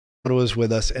Was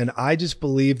with us. And I just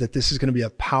believe that this is going to be a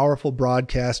powerful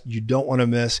broadcast you don't want to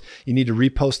miss. You need to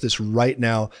repost this right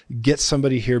now. Get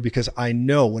somebody here, because I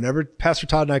know whenever Pastor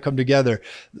Todd and I come together,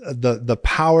 the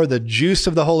power, the juice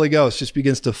of the Holy Ghost just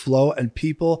begins to flow, and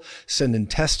people send in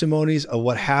testimonies of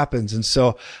what happens. And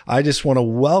so I just want to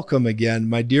welcome again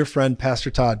my dear friend, Pastor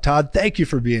Todd. Todd, thank you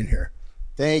for being here.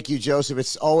 Thank you, Joseph.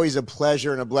 It's always a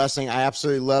pleasure and a blessing. I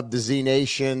absolutely love the Z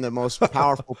Nation, the most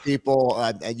powerful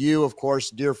people. You, of course,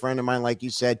 dear friend of mine, like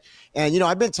you said. And,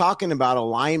 I've been talking about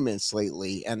alignments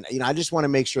lately. And, I just want to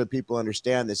make sure that people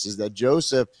understand this, is that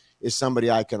Joseph is somebody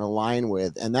I can align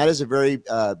with. And that is a very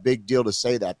big deal to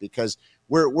say that, because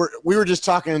we were just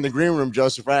talking in the green room,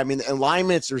 Joseph, right? I mean,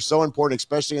 alignments are so important,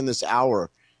 especially in this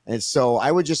hour. And so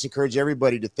I would just encourage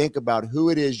everybody to think about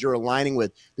who it is you're aligning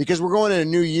with, because we're going into a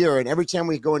new year. And every time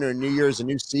we go into a new year, it's a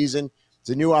new season. It's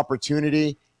a new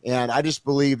opportunity. And I just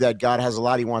believe that God has a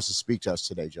lot he wants to speak to us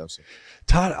today, Joseph.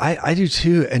 Todd, I do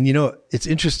too. And it's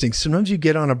interesting. Sometimes you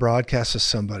get on a broadcast with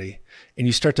somebody and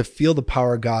you start to feel the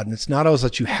power of God. And it's not always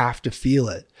that you have to feel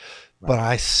it. Right. But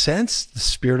I sense the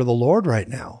Spirit of the Lord right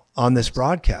now on this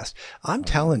broadcast. I'm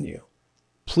telling you,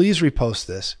 please repost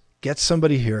this. Get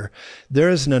somebody here.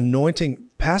 There is an anointing.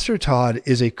 Pastor Todd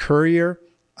is a courier,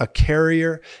 a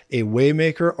carrier, a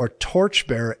waymaker, or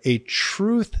torchbearer, a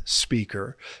truth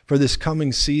speaker for this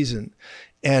coming season.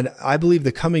 And I believe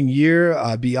the coming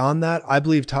year, beyond that, I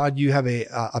believe, Todd, you have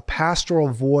a pastoral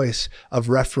voice of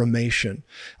reformation,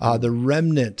 the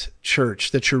remnant church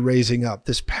that you're raising up,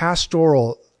 this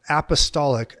pastoral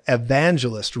apostolic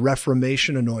evangelist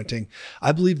reformation anointing.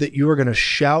 I believe that you are going to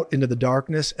shout into the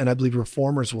darkness, and I believe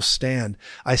reformers will stand.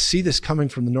 I see this coming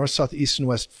from the north, south, east, and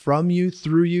west, from you,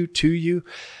 through you, to you.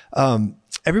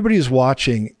 Everybody who's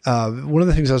watching, one of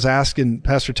the things I was asking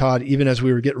Pastor Todd, even as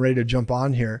we were getting ready to jump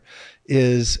on here,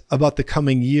 is about the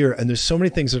coming year. And there's so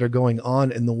many things that are going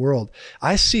on in the world.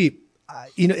 I see,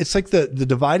 it's like the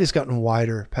divide has gotten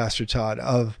wider, Pastor Todd,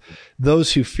 of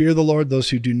those who fear the Lord, those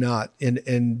who do not.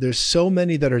 And there's so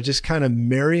many that are just kind of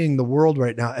marrying the world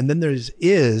right now. And then there's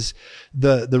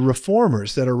the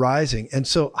reformers that are rising. And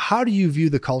so how do you view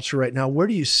the culture right now? Where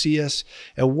do you see us,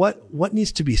 and what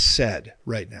needs to be said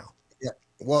right now? Yeah.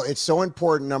 Well, it's so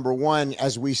important. Number one,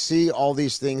 as we see all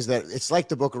these things, that it's like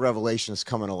the book of Revelation is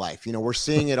coming to life. We're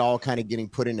seeing it all kind of getting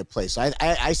put into place.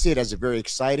 I see it as a very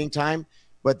exciting time.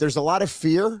 But there's a lot of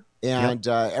fear, and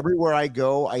everywhere I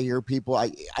go, I hear people.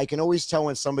 I can always tell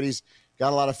when somebody's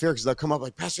got a lot of fear, because they'll come up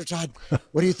like, Pastor Todd,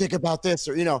 what do you think about this?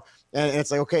 Or, and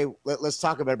it's like, okay, let's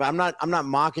talk about it. But I'm not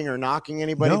mocking or knocking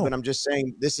anybody, but I'm just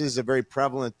saying this is a very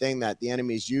prevalent thing that the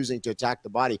enemy is using to attack the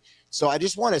body. So I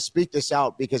just want to speak this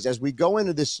out, because as we go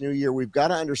into this new year, we've got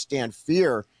to understand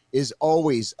fear is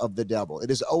always of the devil.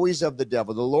 It is always of the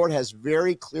devil. The Lord has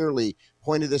very clearly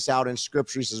pointed this out in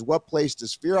Scripture. He says, what place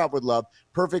does fear out with love?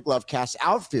 Perfect love casts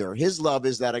out fear. His love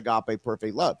is that agape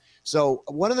perfect love. So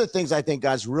one of the things I think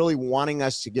God's really wanting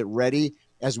us to get ready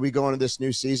as we go into this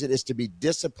new season is to be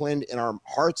disciplined in our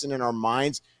hearts and in our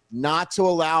minds, not to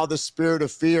allow the spirit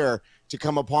of fear to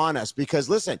come upon us. Because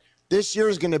listen, this year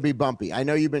is going to be bumpy. I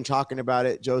know you've been talking about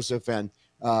it, Joseph, and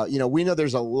we know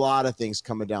there's a lot of things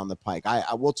coming down the pike.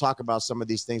 I will talk about some of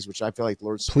these things, which I feel like the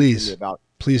Lord's speaking to me about.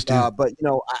 Please do. But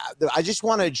I just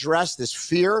want to address this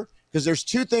fear, because there's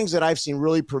two things that I've seen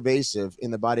really pervasive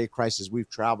in the body of Christ as we've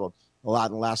traveled a lot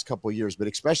in the last couple of years, but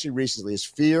especially recently, is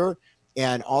fear.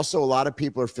 And also a lot of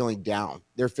people are feeling down.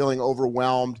 They're feeling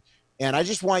overwhelmed. And I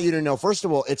just want you to know, first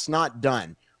of all, it's not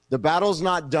done. The battle's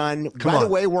not done. By the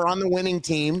way, we're on the winning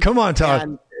team. Come on, Todd.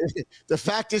 And the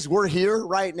fact is, we're here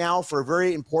right now for a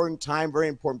very important time, very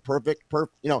important,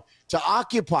 to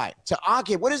occupy.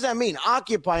 What does that mean?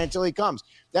 Occupy until he comes.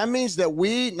 That means that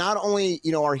we not only,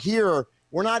 are here,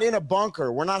 we're not in a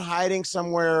bunker. We're not hiding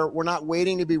somewhere. We're not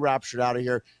waiting to be raptured out of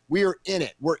here. We are in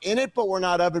it. We're in it, but we're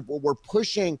not of it. But we're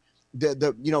pushing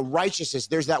the righteousness.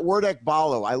 There's that word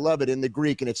ekbalo. I love it in the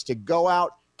Greek, and it's to go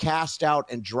out, cast out,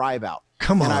 and drive out.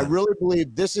 Come on. And I really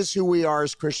believe this is who we are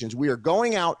as Christians. We are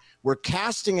going out, we're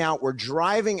casting out, we're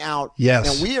driving out,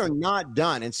 yes, and we are not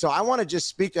done. And so I want to just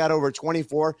speak that over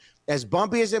 24. As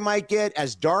bumpy as it might get,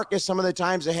 as dark as some of the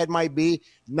times ahead might be,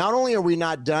 not only are we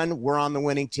not done, we're on the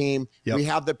winning team. Yep. We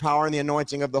have the power and the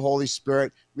anointing of the Holy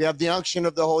Spirit. We have the unction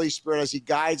of the Holy Spirit as he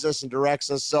guides us and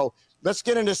directs us. So let's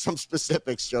get into some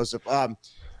specifics, Joseph. I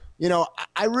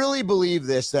really believe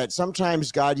this, that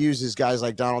sometimes God uses guys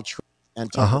like Donald Trump and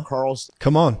Tucker Carlson.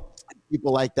 Come on.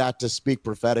 People like that to speak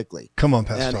prophetically. Come on,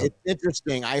 Pastor. And it's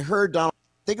interesting. I heard Donald,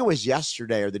 I think it was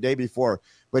yesterday or the day before,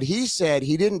 but he said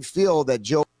he didn't feel that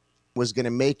Joe was going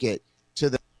to make it to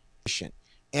the nation.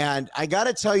 And I got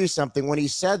to tell you something. When he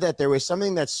said that, there was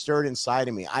something that stirred inside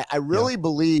of me. I really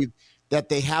believe that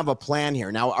they have a plan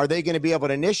here. Now, are they going to be able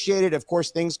to initiate it? Of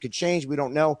course, things could change. We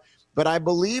don't know. But I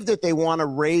believe that they want to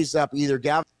raise up either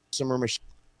Gavin Newsom or Michelle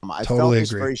Obama. I felt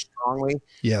this very strongly.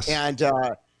 Yes. And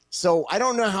so I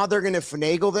don't know how they're going to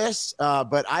finagle this,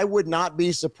 but I would not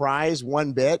be surprised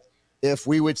one bit if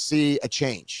we would see a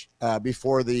change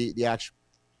before the actual.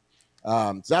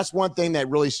 So that's one thing that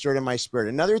really stirred in my spirit.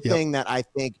 Another thing that I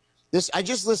think I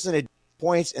just listen to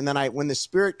points, and then when the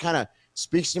Spirit kind of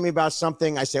speaks to me about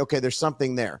something, I say, okay, there's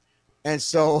something there. And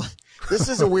so this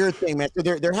is a weird thing, man. So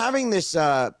they're having this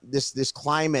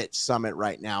climate summit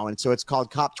right now, and so it's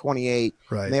called COP28.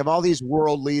 Right. And they have all these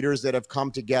world leaders that have come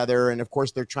together, and of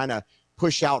course they're trying to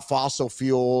push out fossil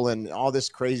fuel and all this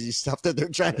crazy stuff that they're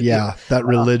trying to do. That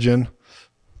religion.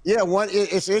 Yeah,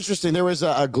 it's interesting. There was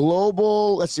a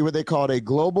global, let's see what they call it, a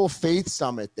global faith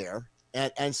summit there.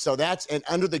 And so and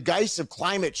under the guise of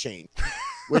climate change,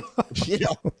 which,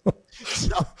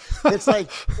 so it's like,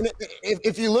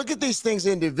 if you look at these things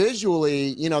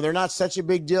individually, they're not such a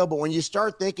big deal. But when you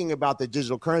start thinking about the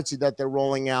digital currency that they're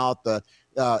rolling out, the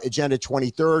Agenda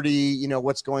 2030,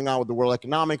 what's going on with the World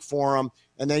Economic Forum,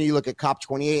 and then you look at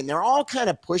COP28, and they're all kind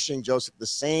of pushing, Joseph, the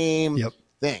same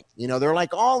thing. They're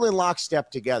like all in lockstep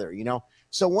together,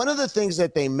 So one of the things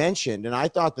that they mentioned, and I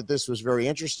thought that this was very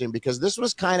interesting because this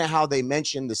was kind of how they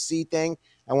mentioned the sea thing.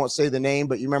 I won't say the name,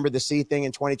 but you remember the sea thing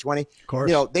in 2020? Of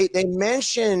course. They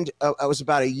mentioned it was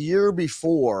about a year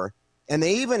before, and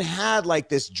they even had like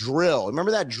this drill.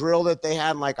 Remember that drill that they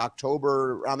had in like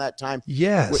October around that time?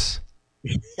 Yes.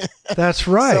 That's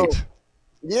right.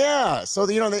 So,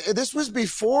 this was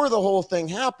before the whole thing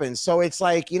happened. So it's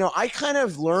like, I kind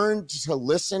of learned to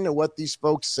listen to what these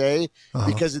folks say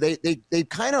because they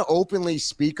kind of openly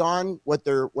speak on what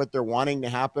they're wanting to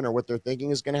happen or what they're thinking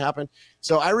is going to happen.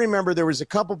 So I remember there was a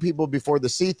couple people before the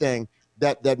sea thing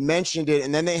that mentioned it.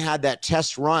 And then they had that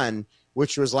test run,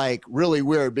 which was like really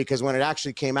weird because when it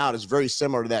actually came out, it's very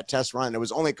similar to that test run. It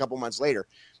was only a couple months later.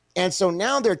 And so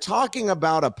now they're talking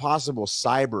about a possible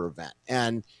cyber event.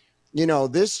 And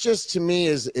this just to me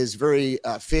is very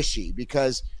fishy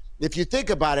because if you think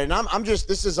about it, and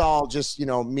this is all just,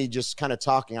 me just kind of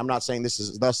talking. I'm not saying this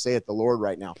is thus saith the Lord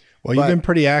right now. Well, you've been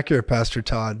pretty accurate, Pastor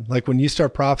Todd. Like when you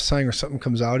start prophesying or something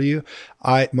comes out of you,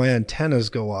 my antennas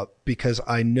go up because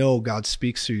I know God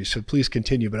speaks through you. So please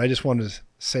continue. But I just wanted to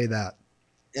say that.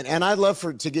 And I'd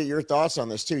love to get your thoughts on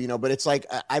this too, but it's like,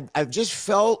 I've just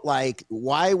felt like,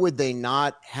 why would they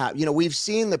not have, we've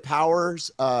seen the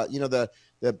powers,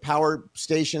 the power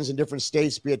stations in different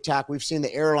states be attacked. We've seen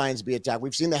the airlines be attacked.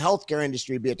 We've seen the healthcare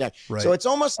industry be attacked. Right. So it's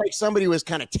almost like somebody was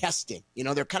kind of testing,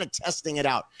 they're kind of testing it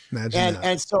out.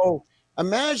 And so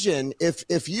imagine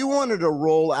if you wanted to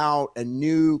roll out a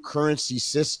new currency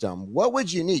system, what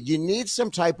would you need? You need some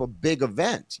type of big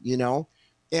event,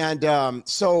 And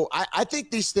so I think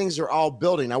these things are all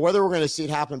building. Now, whether we're going to see it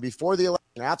happen before the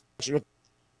election, after the election,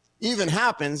 even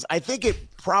happens, I think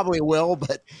it probably will,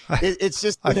 but it's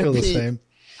just I feel the same.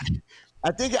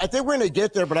 I think we're going to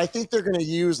get there, but I think they're going to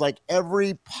use like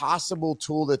every possible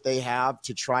tool that they have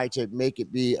to try to make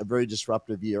it be a very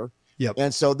disruptive year. Yep.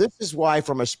 And so this is why,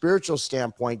 from a spiritual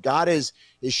standpoint, God is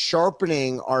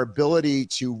sharpening our ability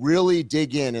to really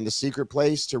dig in the secret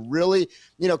place, to really,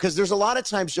 because there's a lot of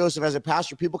times, Joseph, as a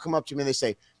pastor, people come up to me and they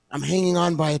say, I'm hanging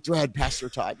on by a thread, Pastor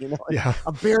Todd, Yeah.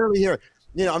 I'm barely here.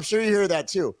 I'm sure you hear that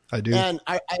too. I do. And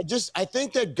I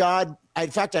think that God,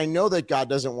 in fact, I know that God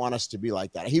doesn't want us to be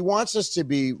like that. He wants us to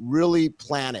be really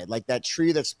planted, like that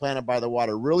tree that's planted by the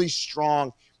water, really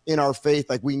strong in our faith.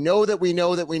 Like we know that we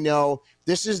know that we know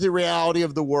this is the reality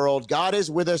of the world. God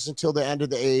is with us until the end of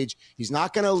the age. He's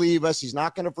not going to leave us. He's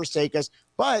not going to forsake us.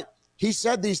 But he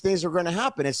said these things are going to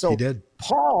happen. And so he did.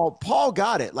 Paul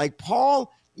got it. Like Paul,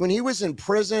 when he was in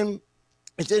prison,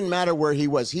 it didn't matter where he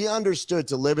was. He understood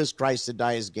to live as Christ, to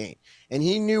die as gain. And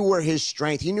he knew where his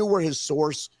strength, he knew where his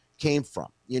source came from,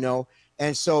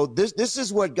 And so this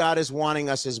is what God is wanting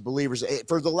us as believers.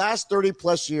 For the last 30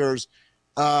 plus years,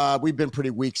 we've been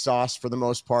pretty weak sauce for the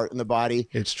most part in the body.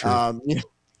 It's true.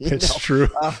 It's true.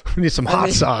 We need some hot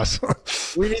sauce.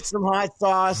 We need some hot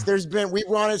sauce. We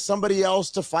wanted somebody else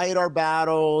to fight our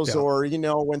battles, or,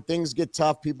 when things get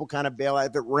tough, people kind of bail out.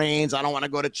 If it rains, I don't want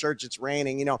to go to church. It's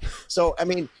raining, So,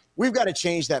 we've got to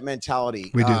change that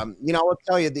mentality. We do. I'll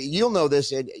tell you that you'll know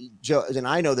this, and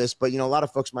I know this, but, a lot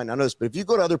of folks might not know this, but if you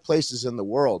go to other places in the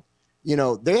world,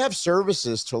 they have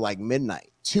services till like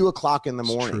midnight, 2:00 in the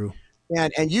morning. True.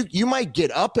 And you might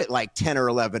get up at like 10 or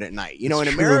 11 at night. In true,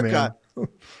 America, man.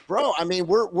 Bro, I mean,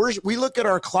 we look at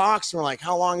our clocks and we're like,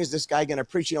 how long is this guy going to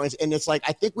preach? You know, and it's like,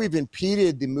 I think we've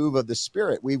impeded the move of the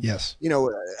Spirit. We've, Yes. you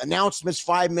know, announcements,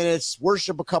 5 minutes,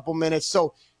 worship a couple minutes.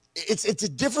 So it's a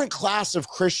different class of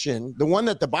Christian, the one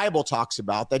that the Bible talks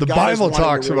about. That the God Bible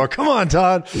talks about. Come on,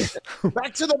 Todd.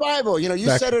 Back to the Bible. You know, you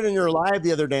said it in your live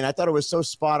the other day, and I thought it was so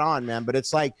spot on, man. But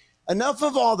it's like, enough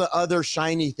of all the other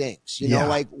shiny things, you know,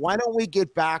 like, why don't we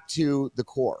get back to the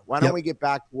core? Why don't we get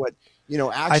back to what, you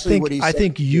know, actually what he said? I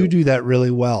think you do that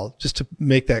really well. Just to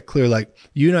make that clear, like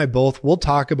you and I both, we'll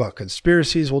talk about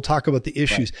conspiracies, we'll talk about the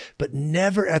issues, but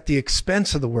never at the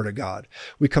expense of the word of God.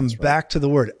 We come back to the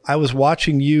word. I was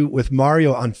watching you with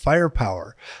Mario on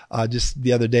Firepower just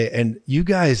the other day, and you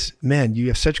guys, man, you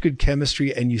have such good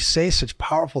chemistry and you say such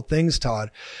powerful things, Todd.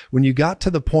 When you got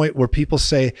to the point where people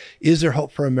say, is there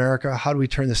hope for America? How do we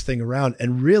turn this thing around?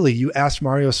 And really, you asked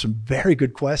Mario some very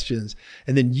good questions.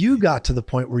 And then you got to the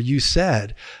point where you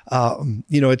said,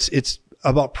 you know, it's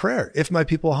about prayer. If my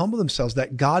people humble themselves,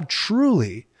 that God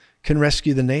truly can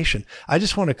rescue the nation. I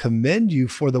just want to commend you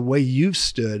for the way you've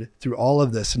stood through all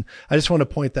of this. And I just want to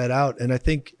point that out. And I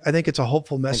think it's a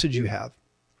hopeful message you have.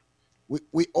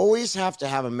 We always have to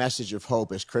have a message of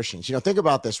hope as Christians. You know, think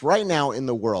about this right now in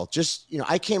the world. Just, you know,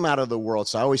 I came out of the world,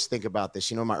 so I always think about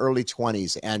this, you know, in my early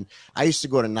 20s. And I used to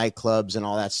go to nightclubs and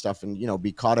all that stuff and, you know,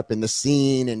 be caught up in the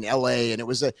scene in LA. And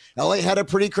LA had a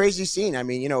pretty crazy scene. I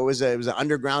mean, you know, it was an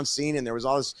underground scene and there was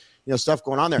all this, you know, stuff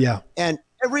going on there. Yeah. And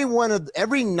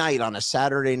every night on a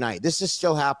Saturday night, this is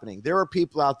still happening. There are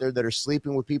people out there that are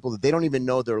sleeping with people that they don't even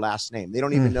know their last name. They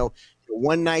don't even know.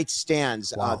 One night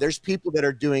stands. Wow. There's people that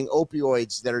are doing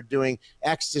opioids, that are doing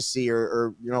ecstasy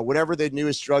or you know, whatever the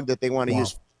newest drug that they want to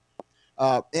use.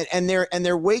 And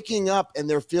they're waking up and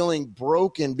they're feeling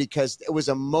broken because it was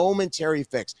a momentary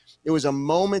fix. It was a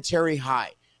momentary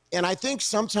high. And I think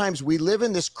sometimes we live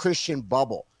in this Christian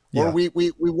bubble where we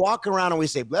walk around and we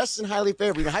say, blessed and highly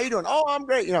favored. You know, how you doing? Oh, I'm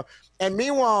great. You know, and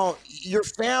meanwhile, your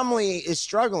family is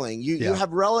struggling. You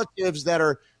have relatives that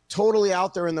are totally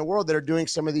out there in the world that are doing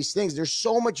some of these things. There's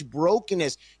so much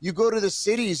brokenness. You go to the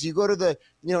cities, you go to the,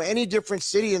 you know, any different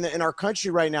city in our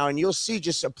country right now, and you'll see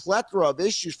just a plethora of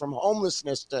issues from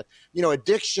homelessness to, you know,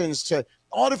 addictions to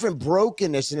all different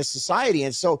brokenness in a society.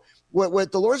 And so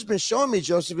what the Lord's been showing me,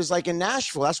 Joseph, is like in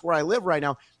Nashville, that's where I live right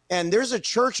now. And there's a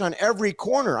church on every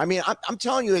corner. I mean, I'm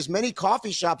telling you, as many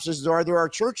coffee shops as there are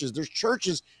churches. There's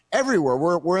churches everywhere.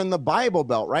 We're in the Bible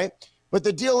Belt, right? But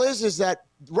the deal is that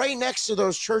right next to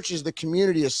those churches, the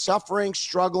community is suffering,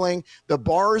 struggling. The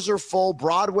bars are full.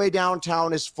 Broadway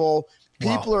downtown is full.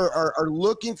 People are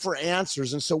looking for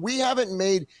answers. And so we haven't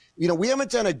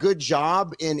done a good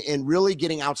job in really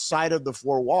getting outside of the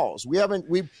four walls. We've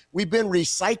been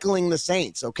recycling the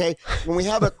saints. Okay. When we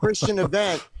have a Christian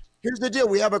event, here's the deal.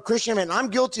 We have a Christian event. And I'm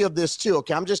guilty of this too.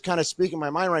 Okay. I'm just kind of speaking my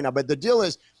mind right now, but the deal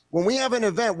is, when we have an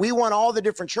event, we want all the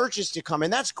different churches to come,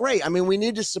 and that's great. I mean, we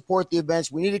need to support the events.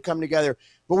 We need to come together,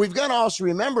 but we've got to also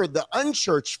remember the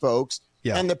unchurched folks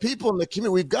and the people in the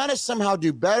community. We've got to somehow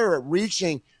do better at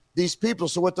reaching these people.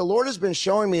 So what the Lord has been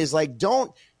showing me is like,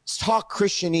 don't talk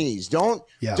Christianese. Don't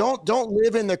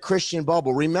live in the Christian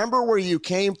bubble. Remember where you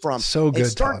came from. So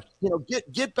good, Todd. You know,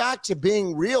 get back to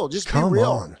being real. Just come be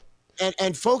real. On.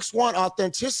 And folks want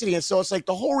authenticity. And so it's like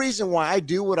the whole reason why I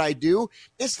do what I do,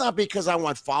 it's not because I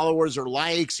want followers or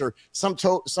likes or some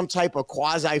type of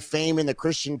quasi fame in the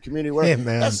Christian community. Hey,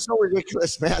 man. That's so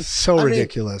ridiculous, man. So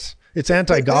ridiculous. It's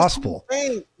anti-gospel.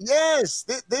 Yes.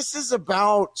 This is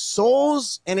about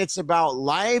souls and it's about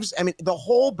lives. I mean, the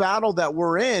whole battle that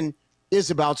we're in is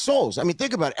about souls. I mean,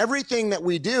 think about it. Everything that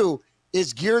we do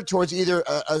is geared towards either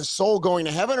a soul going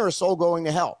to heaven or a soul going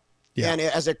to hell. Yeah. And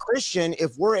as a Christian,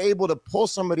 if we're able to pull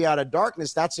somebody out of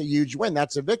darkness, that's a huge win.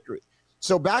 That's a victory.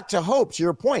 So back to hope, to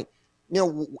your point, you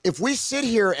know, if we sit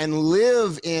here and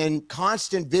live in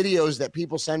constant videos that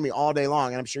people send me all day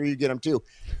long, and I'm sure you get them too,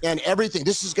 and everything,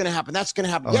 this is going to happen, that's going to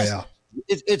happen. Oh, yes,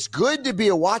 it's good to be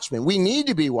a watchman. We need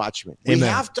to be watchmen. Amen. We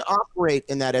have to operate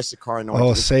in that Issachar anointing.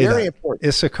 Oh, it's say very that. important.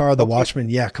 Issachar, the watchman.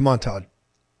 Yeah, come on, Todd.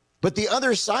 But the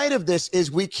other side of this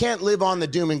is we can't live on the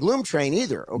doom and gloom train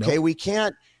either. Okay, we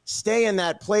can't stay in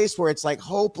that place where it's like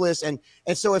hopeless. And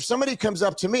so if somebody comes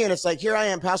up to me and it's like, here I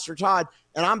am, Pastor Todd,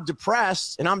 and I'm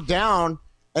depressed and I'm down,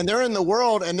 and they're in the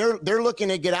world and they're looking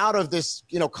to get out of this,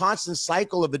 you know, constant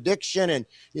cycle of addiction and,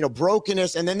 you know,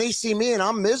 brokenness. And then they see me and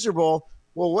I'm miserable.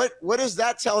 Well, what does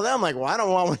that tell them? Like, well, I don't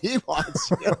want what he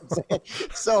wants. You know what I'm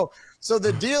saying? So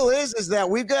the deal is that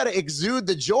we've got to exude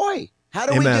the joy. How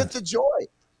do we get the joy?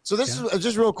 So this is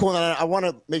just real cool. And I want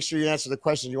to make sure you answer the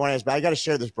question you want to ask, but I got to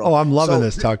share this, bro. Oh, I'm loving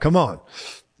this, Todd. Come on.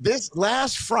 This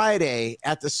last Friday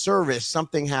at the service,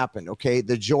 something happened. Okay.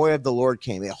 The joy of the Lord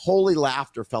came. A holy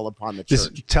laughter fell upon the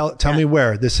church. Tell me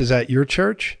where. This is at your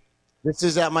church? This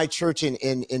is at my church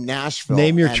in Nashville.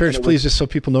 Name your church, please, just so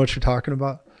people know what you're talking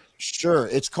about. Sure.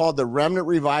 It's called the Remnant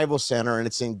Revival Center, and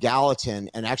it's in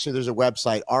Gallatin. And actually, there's a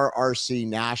website,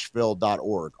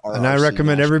 rrcnashville.org. And I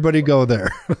recommend everybody go there.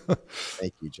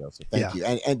 Thank you, Joseph. Thank you.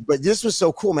 But this was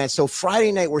so cool, man. So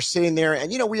Friday night, we're sitting there,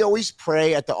 and, we always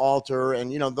pray at the altar,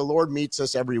 and, the Lord meets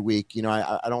us every week.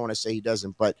 I don't want to say he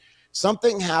doesn't, but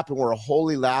something happened where a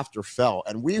holy laughter fell.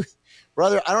 And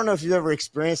brother, I don't know if you've ever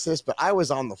experienced this, but I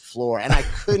was on the floor and I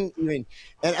couldn't even,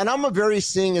 and I'm a very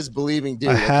seeing is believing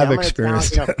dude. I have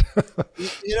experienced it.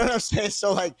 You know what I'm saying?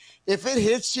 So like, if it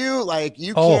hits you, like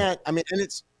you can't,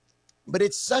 but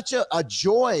it's such a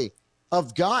joy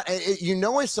of God.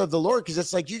 It's of the Lord, because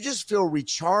it's like, you just feel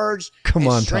recharged. Come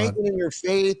on, strengthened Todd. in your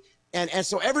faith. And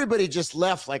so everybody just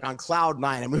left like on cloud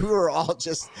nine. I mean, we were all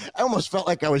I almost felt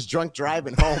like I was drunk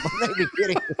driving home. I'm not even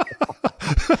kidding.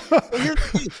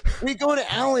 We go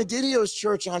to Alan Didio's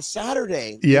church on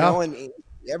Saturday. Yeah. And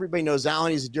everybody knows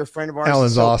Alan. He's a dear friend of ours.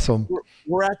 Alan's awesome.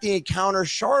 We're at the Encounter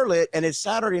Charlotte, and it's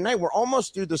Saturday night. We're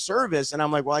almost through the service. And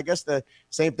I'm like, well, I guess the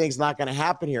same thing's not going to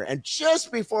happen here. And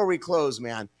just before we close,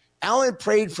 man, Alan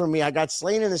prayed for me. I got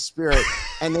slain in the spirit.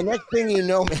 And the next thing you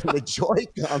know, man, the joy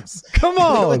comes. Come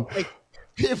on. Like,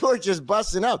 people are just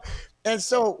busting up. And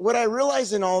so what I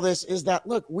realize in all this is that,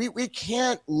 look, we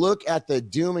can't look at the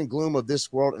doom and gloom of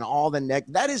this world and all the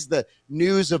that is the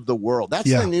news of the world.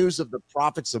 That's the news of the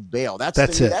prophets of Baal. That's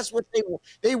it. That's what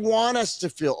they want us to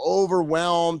feel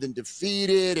overwhelmed and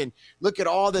defeated and look at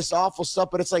all this awful stuff.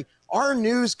 But it's like, our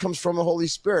news comes from the Holy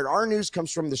Spirit. Our news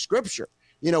comes from the scripture.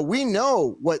 We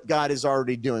know what God is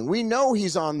already doing. We know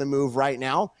he's on the move right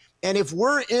now. And if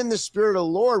we're in the spirit of the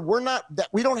Lord,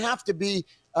 we don't have to be,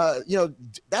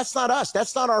 that's not us.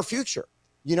 That's not our future.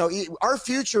 Our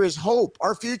future is hope.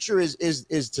 Our future is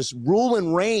to rule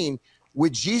and reign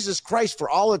with Jesus Christ for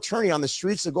all eternity on the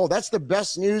streets of gold. That's the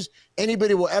best news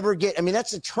anybody will ever get. I mean,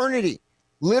 that's eternity,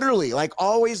 literally, like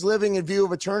always living in view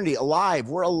of eternity, alive.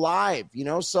 We're alive,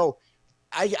 So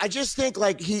I just think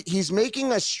like he's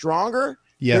making us stronger.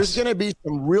 Yes. There's going to be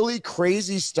some really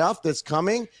crazy stuff that's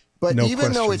coming. But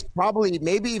though it's probably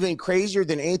maybe even crazier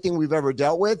than anything we've ever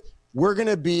dealt with, we're going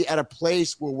to be at a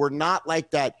place where we're not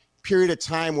like that period of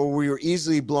time where we were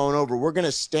easily blown over. We're going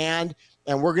to stand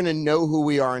and we're going to know who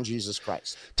we are in Jesus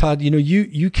Christ. Todd,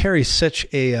 you carry such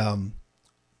a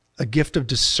gift of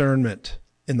discernment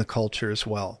in the culture as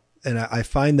well. And I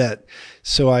find that,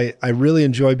 so I really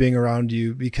enjoy being around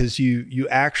you because you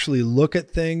actually look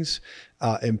at things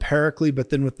empirically,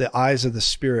 but then with the eyes of the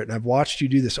Spirit. And I've watched you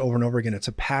do this over and over again. It's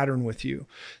a pattern with you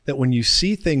that when you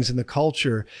see things in the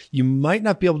culture, you might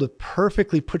not be able to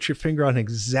perfectly put your finger on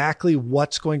exactly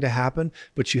what's going to happen,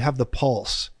 but you have the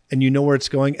pulse and you know where it's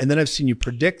going. And then I've seen you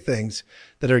predict things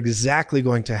that are exactly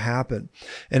going to happen.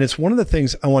 And it's one of the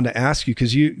things I wanted to ask you,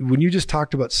 because when you just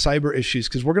talked about cyber issues,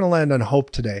 because we're going to land on hope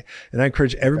today. And I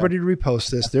encourage everybody to repost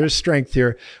this. There's strength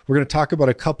here. We're going to talk about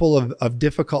a couple of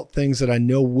difficult things that I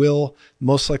know will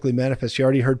most likely manifest. You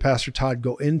already heard Pastor Todd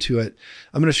go into it.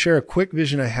 I'm going to share a quick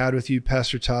vision I had with you,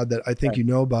 Pastor Todd, that I think you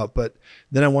know about, but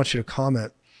then I want you to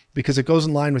comment because it goes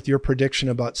in line with your prediction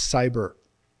about cyber.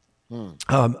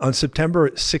 On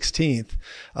September 16th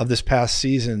of this past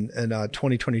season in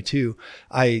 2022,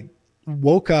 I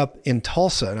woke up in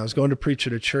Tulsa and I was going to preach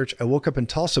at a church. I woke up in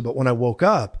Tulsa, but when I woke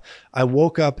up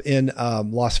in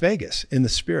Las Vegas in the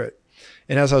spirit.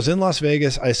 And as I was in Las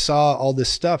Vegas, I saw all this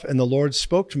stuff and the Lord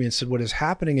spoke to me and said, what is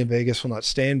happening in Vegas will not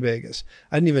stay in Vegas.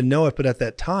 I didn't even know it, but at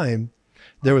that time,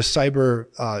 there was cyber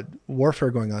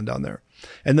warfare going on down there.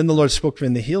 And then the Lord spoke to me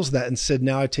in the heels of that and said,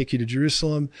 now I take you to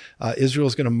Jerusalem. Israel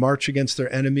is going to march against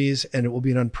their enemies and it will be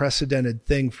an unprecedented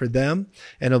thing for them.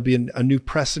 And it'll be a new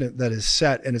precedent that is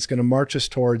set and it's going to march us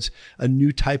towards a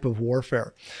new type of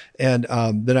warfare. And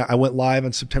then I went live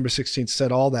on September 16th,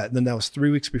 said all that. And then that was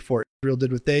 3 weeks before Israel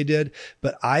did what they did.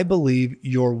 But I believe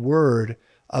your word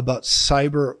about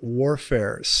cyber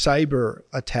warfare, cyber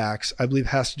attacks, I believe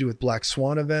has to do with black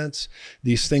swan events,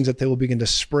 these things that they will begin to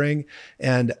spring.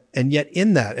 And yet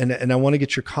in that, and I want to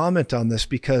get your comment on this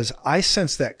because I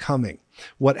sense that coming.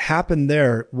 What happened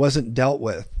there wasn't dealt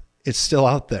with. It's still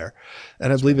out there.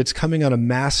 And I believe it's coming on a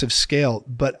massive scale.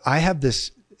 But I have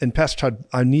this, and Pastor Todd,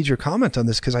 I need your comment on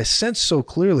this because I sense so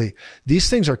clearly these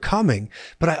things are coming,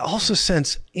 but I also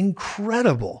sense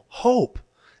incredible hope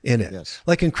in it,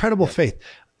 like incredible faith.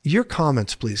 Your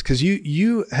comments, please, because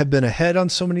you have been ahead on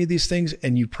so many of these things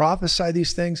and you prophesy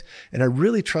these things, and I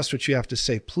really trust what you have to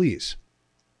say, please.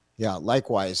 Yeah,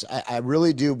 likewise. I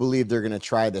really do believe they're going to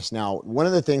try this. Now, one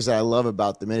of the things that I love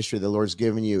about the ministry the Lord's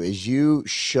given you is you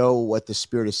show what the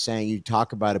Spirit is saying. You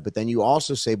talk about it, but then you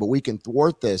also say, but we can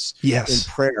thwart this in Yes.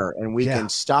 prayer and we can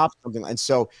stop something. And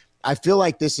so I feel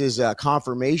like this is a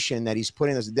confirmation that he's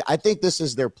putting this. I think this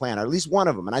is their plan, or at least one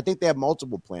of them. And I think they have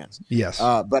multiple plans. Yes.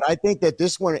 But I think that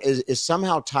this one is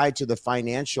somehow tied to the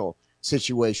financial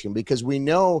situation, because we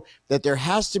know that there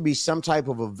has to be some type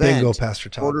of event Bingo, Pastor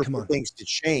Todd. in order for things to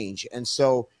change. And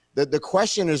so the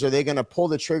question is, are they going to pull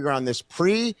the trigger on this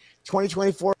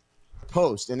pre-2024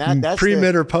 post? And that's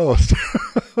pre-mid or post.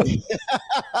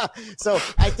 So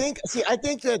I think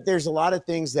that there's a lot of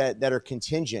things that are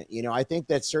contingent. I think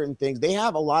that certain things, they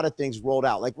have a lot of things rolled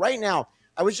out. Like right now,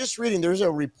 I was just reading, there's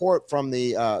a report from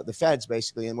the feds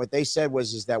basically. And what they said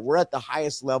is that we're at the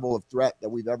highest level of threat that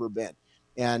we've ever been.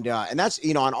 And that's,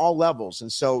 on all levels.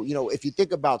 And so, if you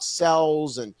think about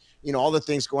cells and, all the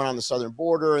things going on the southern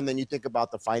border, and then you think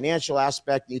about the financial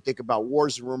aspect, and you think about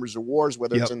wars and rumors of wars,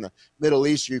 whether it's in the Middle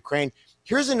East or Ukraine.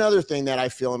 Here's another thing that I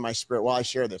feel in my spirit while I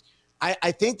share this.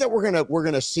 I think that we're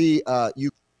going to see you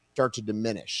start to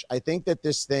diminish. I think that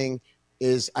this thing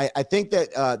is, I think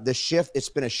that the shift, it's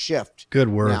been a shift. Good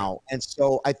word. Now. And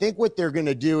so I think what they're going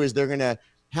to do is they're going to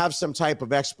have some type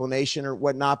of explanation or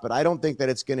whatnot, but I don't think that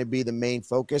it's going to be the main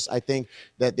focus. I think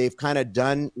that they've kind of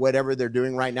done whatever they're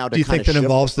doing right now. Do you think that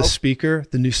involves the speaker,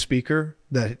 the new speaker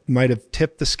that might have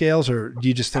tipped the scales, or do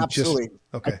you just think Absolutely.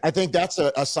 Okay. I think that's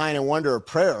a sign and wonder of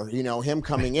prayer, him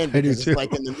coming in, because it's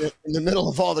like in the middle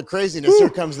of all the craziness, here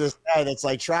comes this guy that's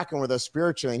like tracking with us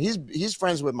spiritually. And he's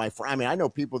friends with my friend. I mean, I know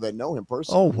people that know him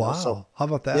personally. Oh, wow. So, how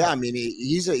about that? Yeah. I mean,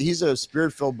 he's a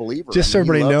spirit-filled believer. Just so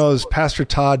everybody knows, Pastor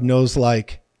Todd knows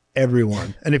like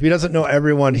everyone. And if he doesn't know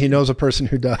everyone, he knows a person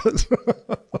who does.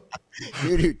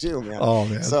 You do too, man. Oh,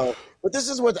 man. So, but this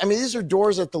is these are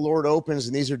doors that the Lord opens,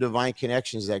 and these are divine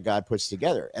connections that God puts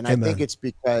together. And Amen. I think it's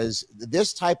because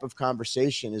this type of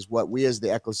conversation is what we as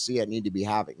the ecclesia need to be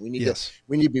having. We need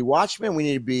to be watchmen. We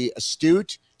need to be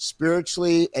astute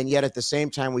spiritually. And yet at the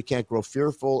same time, we can't grow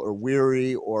fearful or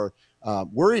weary or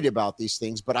worried about these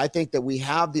things. But I think that we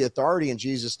have the authority in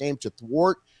Jesus' name to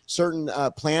thwart certain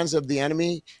plans of the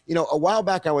enemy. A while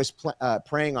back, I was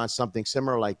praying on something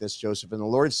similar like this, Joseph, and the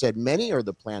Lord said, many are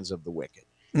the plans of the wicked.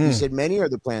 He said, many are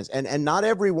the plans, and not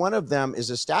every one of them is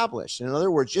established. In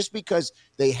other words, just because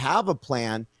they have a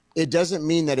plan, it doesn't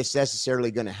mean that it's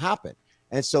necessarily going to happen.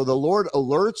 And so the Lord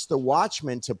alerts the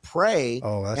watchman to pray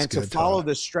and to follow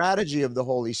the strategy of the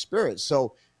Holy Spirit.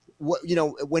 So,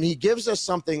 when he gives us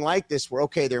something like this, where,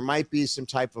 okay, there might be some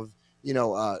type of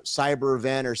cyber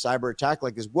event or cyber attack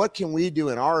like this, what can we do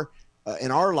in our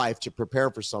life to prepare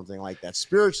for something like that?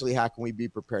 Spiritually, how can we be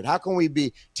prepared? How can we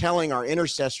be telling our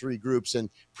intercessory groups and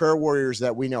prayer warriors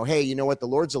that we know, hey, you know what, the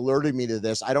Lord's alerted me to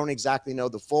this. I don't exactly know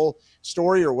the full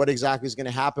story or what exactly is going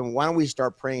to happen. Why don't we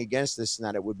start praying against this and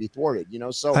that it would be thwarted?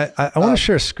 So I want to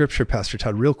share a scripture, Pastor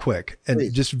Todd, real quick, and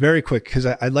please. Just very quick, because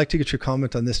I'd like to get your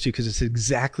comment on this too, because it's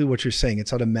exactly what you're saying.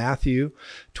 It's out of Matthew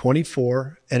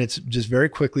 24, and it's just very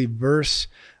quickly verse,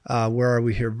 where are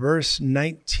we here? Verse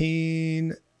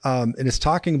 19. And it's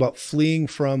talking about fleeing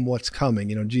from what's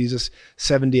coming, Jesus,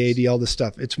 70 AD, all this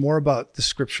stuff. It's more about the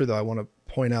scripture, though, I want to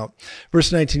point out.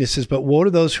 Verse 19, it says, but woe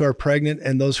to those who are pregnant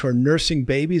and those who are nursing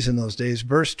babies in those days.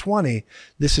 Verse 20,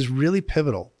 this is really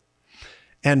pivotal.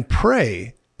 And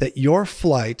pray that your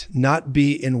flight not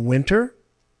be in winter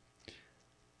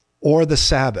or the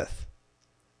Sabbath.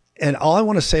 And all I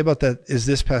want to say about that is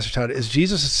this, Pastor Todd, is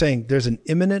Jesus is saying there's an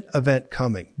imminent event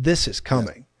coming. This is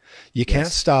coming. Yeah. You can't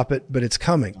stop it, but it's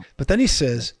coming. But then he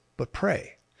says, but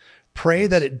pray. Pray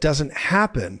that it doesn't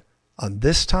happen on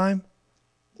this time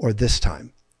or this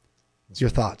time. Your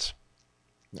thoughts?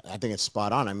 I think it's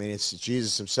spot on. I mean, it's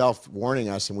Jesus himself warning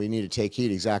us, and we need to take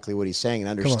heed exactly what he's saying and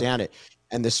understand it.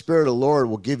 And the Spirit of the Lord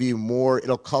will give you more.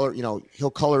 It'll color,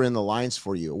 he'll color in the lines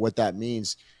for you, what that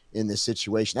means in this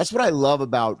situation. That's what I love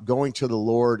about going to the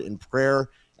Lord in prayer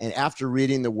and after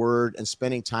reading the word and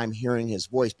spending time hearing his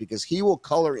voice, because he will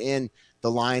color in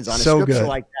the lines on a scripture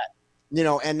like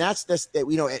that, and that's this,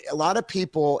 a lot of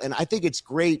people, and I think it's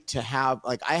great to have,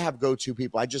 like, I have go-to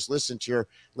people. I just listened to your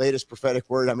latest prophetic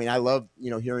word. I mean, I love,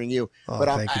 hearing you, but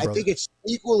I think it's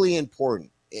equally important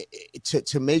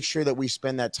to make sure that we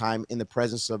spend that time in the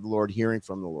presence of the Lord, hearing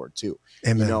from the Lord too.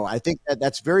 Amen. I think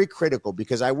that's very critical,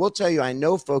 because I will tell you, I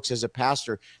know folks as a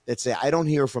pastor that say, I don't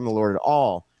hear from the Lord at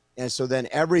all. And so then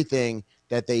everything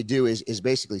that they do is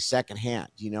basically secondhand,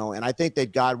 and I think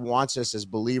that God wants us as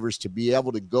believers to be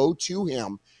able to go to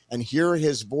him and hear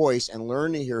his voice and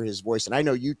learn to hear his voice. And I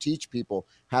know you teach people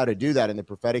how to do that in the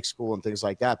prophetic school and things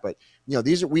like that. But,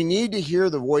 we need to hear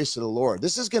the voice of the Lord.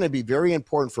 This is going to be very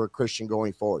important for a Christian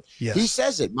going forward. Yes. He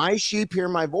says it, my sheep hear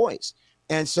my voice.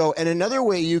 And another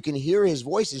way you can hear his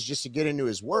voice is just to get into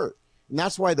his word. And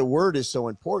that's why the word is so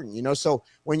important, So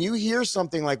when you hear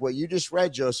something like what you just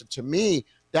read, Joseph, to me,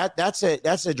 that's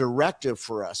a directive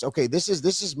for us. Okay, this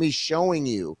is me showing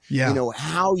you,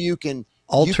 how you can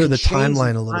alter the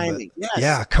timeline the a little timing. bit. Yes.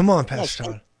 Yeah, come on, Pastor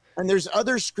Todd. And there's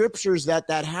other scriptures that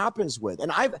happens with.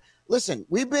 And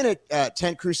we've been at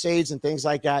tent crusades and things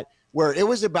like that where it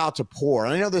was about to pour.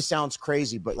 And I know this sounds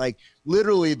crazy, but like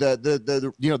literally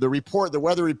the report, the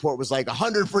weather report was like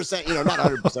 100%, not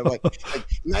 100%, like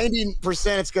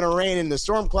 90% it's going to rain, and the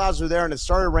storm clouds were there and it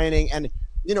started raining. And,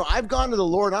 I've gone to the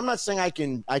Lord. I'm not saying I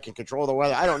can control the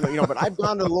weather. I don't know, but I've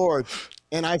gone to the Lord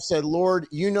and I've said, Lord,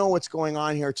 you know what's going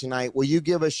on here tonight. Will you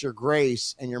give us your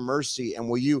grace and your mercy? And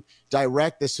will you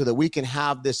direct this so that we can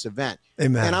have this event?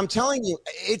 Amen. And I'm telling you,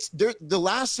 it's the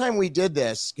last time we did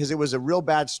this, because it was a real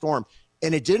bad storm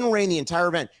and it didn't rain the entire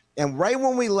event. And right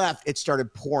when we left, it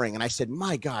started pouring. And I said,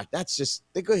 my God, that's just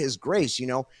think of his grace,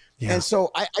 Yeah. And so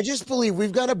I just believe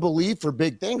we've got to believe for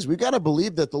big things. We've got to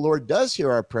believe that the Lord does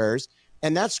hear our prayers.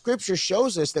 And that scripture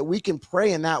shows us that we can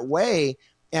pray in that way.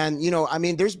 And,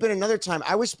 there's been another time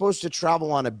I was supposed to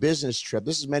travel on a business trip.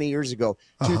 This is many years ago,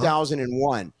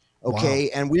 2001. Okay.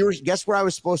 Wow. And guess where I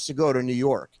was supposed to go? To New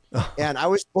York. And I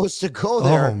was supposed to go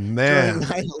there. Oh, man.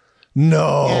 During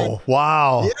No.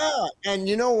 Wow. Yeah. And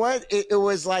you know what? It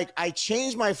was like I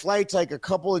changed my flights like a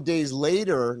couple of days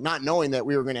later, not knowing that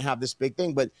we were going to have this big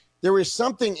thing. But there was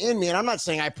something in me, and I'm not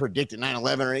saying I predicted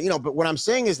 9/11 or, but what I'm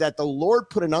saying is that the Lord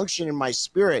put an unction in my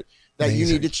spirit that Amazing.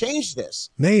 you need to change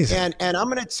this. Amazing. And I'm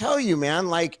going to tell you, man,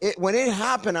 like when it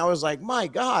happened, I was like, my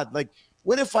God, like,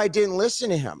 what if I didn't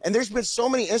listen to him? And there's been so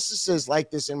many instances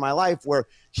like this in my life where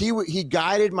he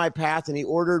guided my path and he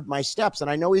ordered my steps.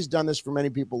 And I know he's done this for many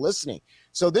people listening.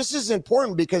 So this is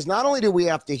important because not only do we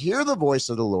have to hear the voice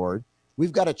of the Lord,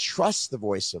 we've got to trust the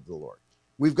voice of the Lord.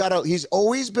 He's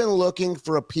always been looking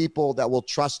for a people that will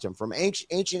trust him. From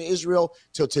ancient Israel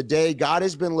till today, God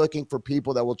has been looking for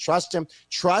people that will trust him.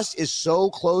 Trust is so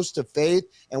close to faith,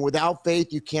 and without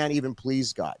faith, you can't even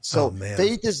please God. So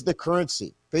faith is the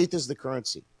currency. Faith is the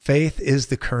currency. Faith is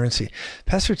the currency.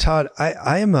 Pastor Todd,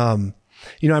 I am,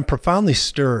 I'm profoundly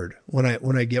stirred when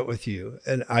I get with you,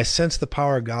 and I sense the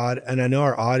power of God. And I know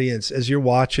our audience, as you're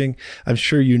watching, I'm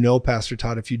sure you know Pastor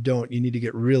Todd. If you don't, you need to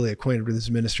get really acquainted with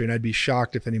his ministry. And I'd be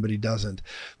shocked if anybody doesn't.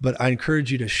 But I encourage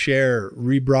you to share,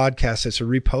 rebroadcast this, or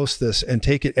repost this, and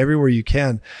take it everywhere you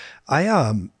can.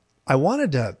 I'm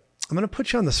going to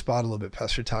put you on the spot a little bit,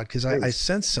 Pastor Todd, because I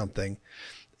sense something,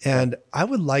 and I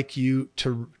would like you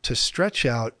to stretch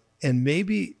out and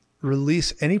maybe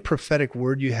release any prophetic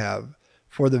word you have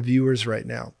for the viewers right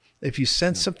now. If you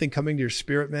sense something coming to your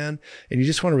spirit, man, and you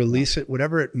just want to release it,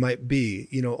 whatever it might be,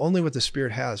 only what the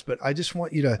Spirit has. But I just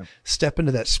want you to step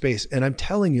into that space. And I'm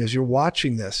telling you, as you're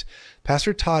watching this,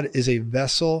 Pastor Todd is a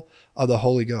vessel of the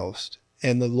Holy Ghost,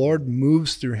 and the Lord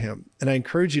moves through him. And I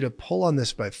encourage you to pull on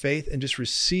this by faith and just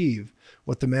receive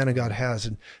what the man of God has.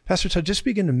 And Pastor Todd, just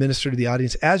begin to minister to the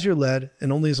audience as you're led,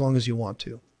 and only as long as you want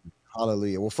to.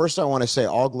 Hallelujah. Well, first I want to say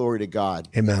all glory to God.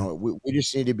 Amen. We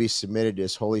just need to be submitted to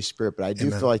his Holy Spirit, but I do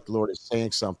feel like the Lord is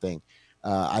saying something.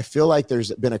 I feel like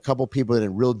there's been a couple people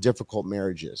in real difficult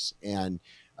marriages, and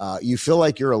you feel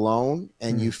like you're alone,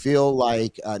 and you feel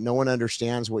like no one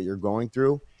understands what you're going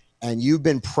through, and you've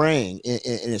been praying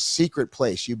in a secret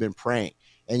place. You've been praying,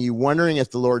 and you're wondering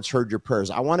if the Lord's heard your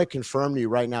prayers. I want to confirm to you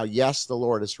right now, yes, the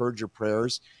Lord has heard your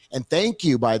prayers. And thank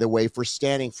you, by the way, for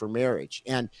standing for marriage.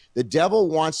 And the devil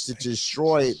wants to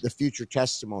destroy the future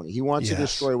testimony. He wants to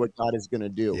destroy what God is going to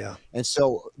do. Yeah. And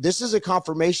so this is a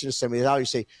confirmation to somebody that you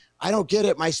say, I don't get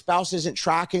it. My spouse isn't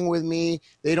tracking with me.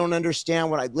 They don't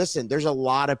understand listen, there's a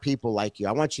lot of people like you.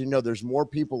 I want you to know there's more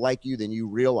people like you than you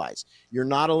realize. You're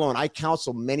not alone. I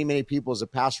counsel many, many people as a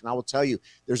pastor, and I will tell you,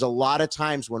 there's a lot of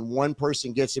times when one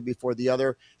person gets it before the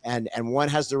other, and one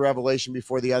has the revelation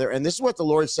before the other. And this is what the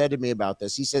Lord said to me about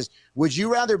this. He says, would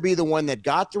you rather be the one that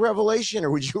got the revelation,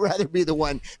 or would you rather be the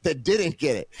one that didn't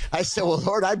get it? I said, well,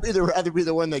 Lord, I'd rather be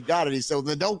the one that got it. He said, well,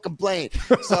 then don't complain.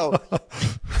 So,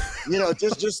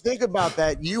 just think about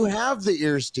that. You have the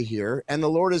ears to hear, and the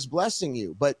Lord is blessing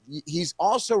you, but he's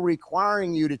also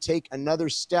requiring you to take another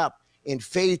step in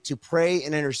faith to pray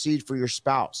and intercede for your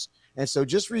spouse. And so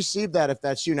just receive that if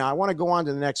that's you. Now, I want to go on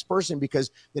to the next person,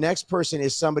 because the next person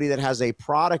is somebody that has a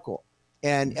prodigal.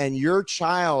 And your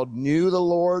child knew the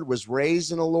Lord, was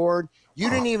raised in the Lord, You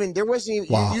didn't even, there wasn't even,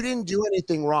 Wow. you didn't do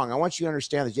anything wrong. I want you to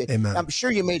understand that. Amen. I'm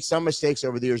sure you made some mistakes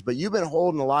over the years, but you've been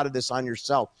holding a lot of this on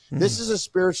yourself. This is a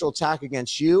spiritual attack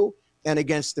against you and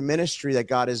against the ministry that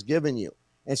God has given you.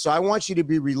 And so I want you to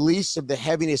be released of the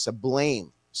heaviness of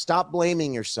blame. Stop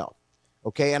blaming yourself.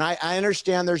 Okay. And I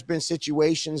understand there's been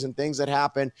situations and things that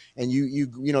happen and you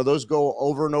know, those go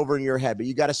over and over in your head, but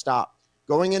you got to stop.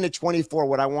 Going into 24,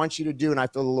 what I want you to do, and I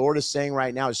feel the Lord is saying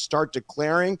right now, is start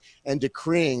declaring and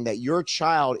decreeing that your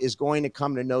child is going to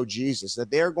come to know Jesus,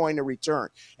 that they're going to return.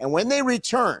 And when they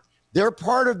return, they're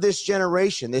part of this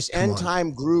generation, this end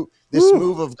time group, this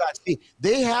move of God. See,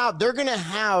 they're going to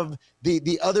have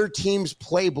the other team's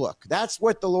playbook. That's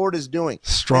what the Lord is doing.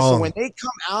 Strong. And so when they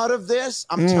come out of this,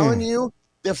 I'm telling you,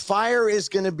 the fire is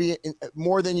going to be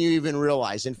more than you even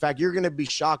realize. In fact, you're going to be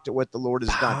shocked at what the Lord has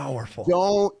Powerful. done.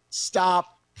 Don't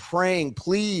stop praying.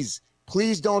 Please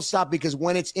don't stop, because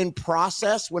when it's in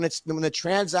process, when the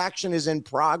transaction is in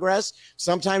progress,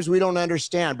 sometimes we don't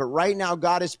understand. But right now,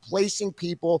 God is placing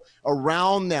people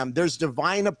around them. There's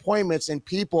divine appointments and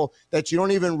people that you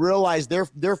don't even realize.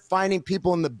 They're finding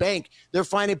people in the bank. They're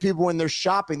finding people when they're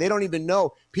shopping. They don't even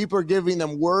know. People are giving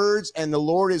them words, and the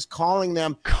Lord is calling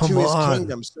them to his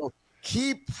kingdom. So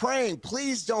keep praying.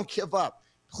 Please don't give up.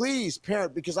 Please,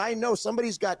 parent, because I know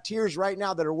somebody's got tears right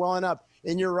now that are welling up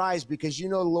in your eyes because you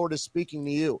know the Lord is speaking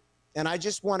to you. And I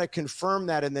just want to confirm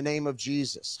that in the name of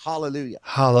Jesus. Hallelujah.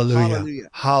 Hallelujah. Hallelujah.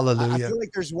 Hallelujah. I feel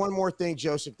like there's one more thing,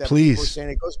 Joseph, that Please. people are saying.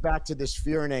 It goes back to this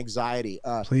fear and anxiety.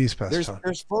 Please, Pastor Todd.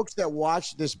 There's folks that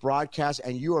watch this broadcast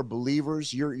and you are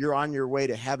believers. You're on your way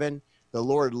to heaven. The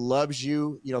Lord loves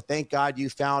you. You know, thank God you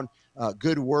found a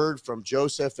good word from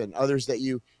Joseph and others that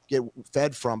you get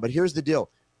fed from. But here's the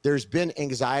deal. There's been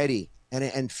anxiety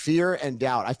and fear and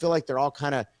doubt. I feel like they're all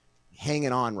kind of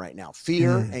hanging on right now.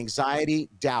 Fear, anxiety,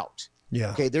 doubt. Yeah.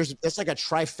 Okay. That's like a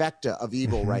trifecta of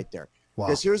evil right there. Wow.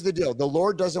 Because here's the deal. The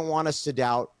Lord doesn't want us to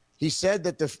doubt. He said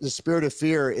that the spirit of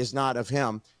fear is not of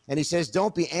him. And he says,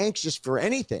 don't be anxious for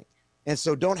anything. And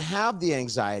so don't have the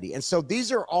anxiety. And so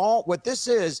these are all, what this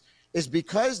is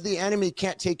because the enemy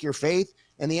can't take your faith,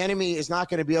 and the enemy is not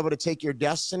going to be able to take your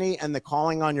destiny and the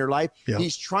calling on your life. Yep.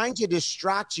 He's trying to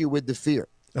distract you with the fear.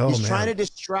 He's trying to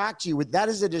distract you with that.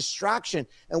 Is a distraction.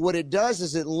 And what it does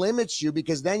is it limits you,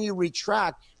 because then you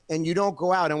retract and you don't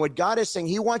go out. And what God is saying,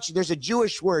 he wants you, there's a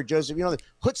Jewish word, Joseph, you know,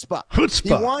 chutzpah.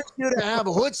 He wants you to have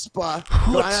chutzpah.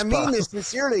 I mean this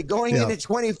sincerely, going into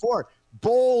 24,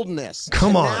 boldness,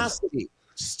 tenacity,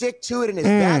 stick to it. And it's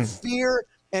that fear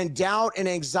and doubt and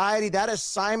anxiety, that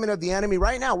assignment of the enemy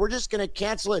right now, we're just going to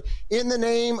cancel it in the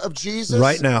name of Jesus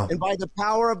right now. And by the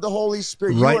power of the Holy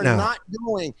Spirit. You are not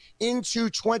going into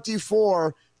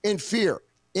 24 in fear,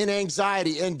 in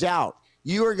anxiety, in doubt.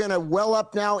 You are going to well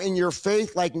up now in your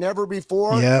faith like never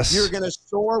before. Yes. You're going to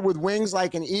soar with wings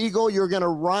like an eagle. You're going to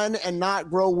run and not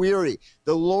grow weary.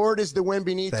 The Lord is the wind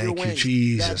beneath your wings.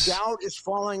 Jesus. That doubt is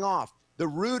falling off. The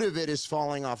root of it is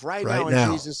falling off right now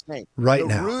in Jesus' name.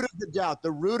 The root of the doubt,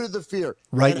 the root of the fear.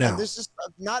 And this is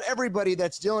not everybody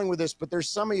that's dealing with this, but there's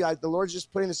some of you, the Lord's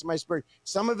just putting this in my spirit.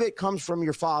 Some of it comes from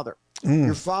your father.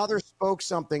 Your father spoke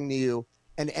something to you,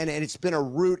 and it's been a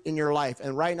root in your life.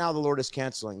 And right now the Lord is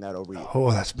canceling that over you. Oh,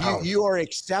 that's powerful. You are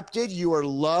accepted. You are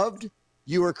loved.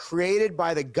 You are created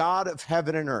by the God of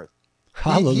heaven and earth.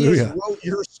 Hallelujah. He wrote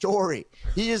your story.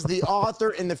 He is the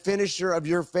author and the finisher of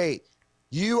your faith.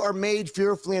 You are made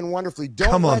fearfully and wonderfully.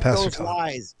 Don't let those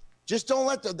lies. Just don't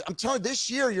let I'm telling you, this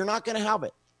year, you're not going to have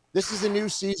it. This is a new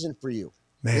season for you.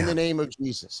 Man. In the name of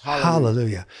Jesus.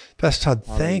 Hallelujah. Pastor Todd,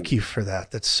 thank you for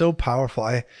that. That's so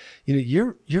powerful.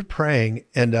 You're praying,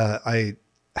 and I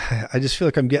just feel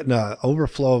like I'm getting an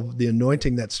overflow of the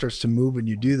anointing that starts to move when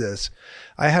you do this.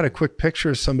 I had a quick picture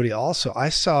of somebody also. I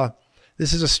saw,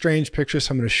 this is a strange picture,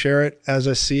 so I'm going to share it as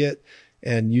I see it,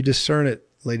 and you discern it,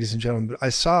 ladies and gentlemen. But I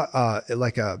saw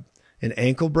like an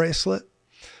ankle bracelet.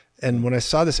 And when I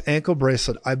saw this ankle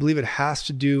bracelet, I believe it has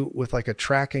to do with like a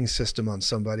tracking system on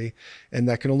somebody. And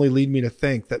that can only lead me to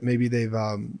think that maybe they've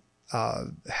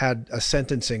had a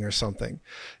sentencing or something.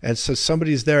 And so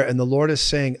somebody's there, and the Lord is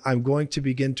saying, I'm going to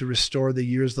begin to restore the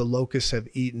years the locusts have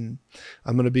eaten.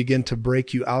 I'm going to begin to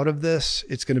break you out of this.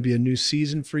 It's going to be a new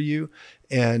season for you.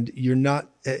 And you're not,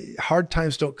 hard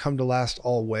times don't come to last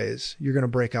always. You're going to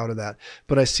break out of that.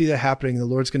 But I see that happening. The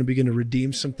Lord's going to begin to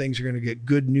redeem some things. You're going to get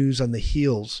good news on the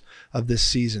heels of this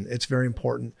season. It's very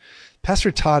important.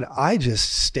 Pastor Todd, I just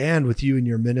stand with you in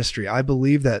your ministry. I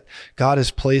believe that God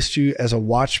has placed you as a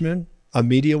watchman, a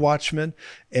media watchman,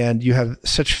 and you have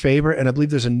such favor. And I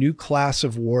believe there's a new class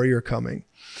of warrior coming.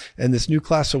 And this new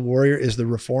class of warrior is the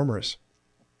reformers.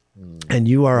 And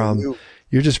you are,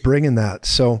 you're just bringing that.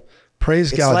 So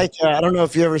Praise It's God. like, I don't know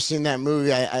if you ever seen that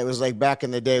movie. I was like back in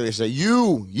the day, we say,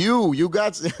 you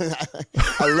got,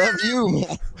 I love you,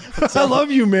 man. I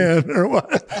love you, man. Or what?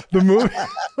 The movie.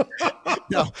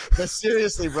 No, but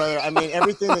seriously, brother, I mean,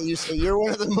 everything that you say, you're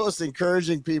one of the most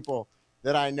encouraging people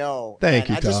that I know. Thank And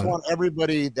you, I just Todd. want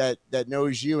everybody that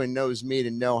knows you and knows me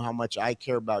to know how much I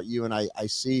care about you. And I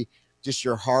see just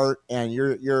your heart, and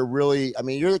you're really, I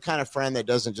mean, you're the kind of friend that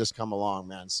doesn't just come along,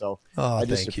 man. So I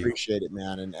just Thank you. appreciate it,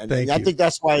 man. And Thank I you. think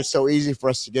that's why it's so easy for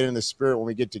us to get in the spirit when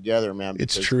we get together, man.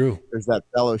 It's Because true. there's that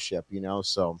fellowship,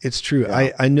 so It's true. yeah.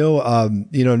 I know,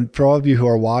 for all of you who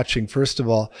are watching, first of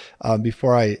all,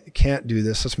 before I can't do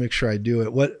this, let's make sure I do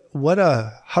it.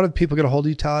 How do people get a hold of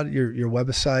you, Todd? Your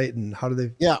website, and how do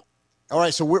they? Yeah. All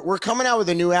right, so we're coming out with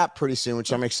a new app pretty soon,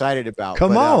 which I'm excited about.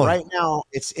 Come on. Right now,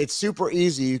 it's super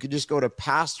easy. You could just go to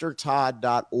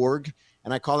pastortodd.org,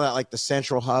 and I call that like the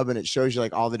central hub, and it shows you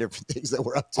like all the different things that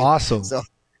we're up to. Awesome. So,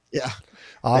 yeah.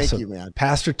 Awesome. Thank you, man.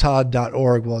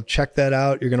 PastorTodd.org. Well, check that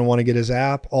out. You're going to want to get his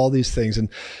app, all these things. And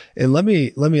let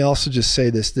me also just say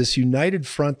this united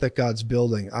front that God's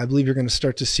building, I believe you're going to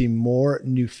start to see more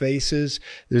new faces.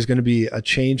 There's going to be a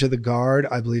change of the guard.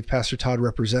 I believe Pastor Todd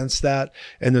represents that.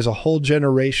 And there's a whole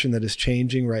generation that is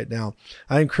changing right now.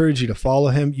 I encourage you to follow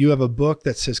him. You have a book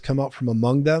that says Come Out From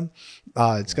Among Them.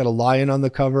 It's got a lion on the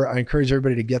cover. I encourage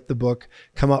everybody to get the book,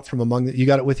 Come Out From Among Them. You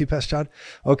got it with you, Pastor Todd?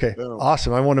 Okay,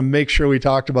 awesome. I want to make sure we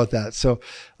talked about that. So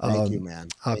thank you, man.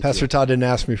 Pastor Todd didn't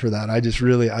ask me for that.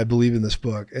 I believe in this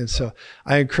book. And so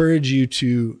I encourage you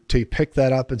to pick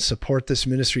that up and support this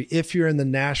ministry. If you're in the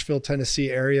Nashville, Tennessee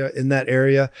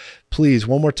area, please,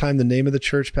 one more time, the name of the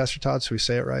church, Pastor Todd, so we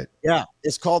say it right. Yeah,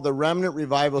 it's called the Remnant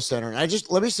Revival Center.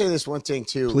 And let me say this one thing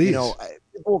too. Please.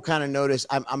 People will kind of notice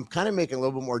I'm kind of making a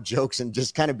little bit more jokes and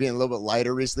just kind of being a little bit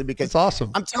lighter recently, because it's awesome.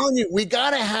 I'm telling you, we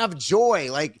got to have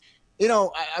joy. Like,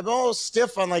 I'm all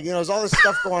stiff on there's all this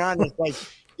stuff going on. It's like,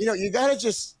 you got to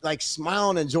just like smile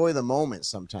and enjoy the moment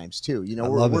sometimes too.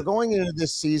 We're going into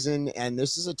this season, and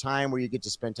this is a time where you get to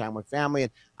spend time with family.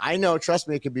 And I know, trust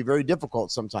me, it can be very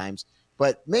difficult sometimes,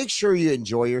 but make sure you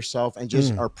enjoy yourself and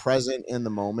just are present in the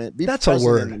moment. That's a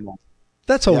word.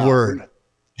 That's a word.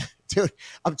 Dude,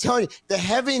 I'm telling you, the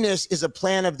heaviness is a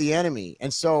plan of the enemy.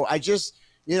 And so I just,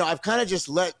 I've kind of just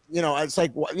let, it's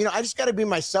like, I just got to be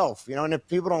myself, and if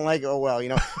people don't like it, oh, well,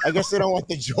 I guess they don't want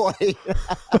the joy.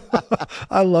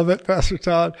 I love it, Pastor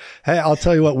Todd. Hey, I'll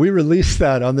tell you what, we released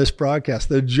that on this broadcast,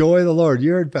 the joy of the Lord.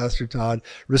 You heard Pastor Todd.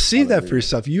 Receive that for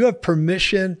yourself. You have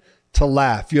permission to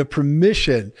laugh. You have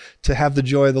permission to have the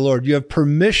joy of the Lord. You have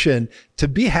permission to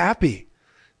be happy.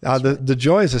 The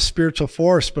joy is a spiritual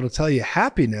force, but I'll tell you,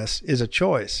 happiness is a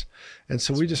choice. And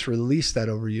so we just release that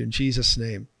over you in Jesus'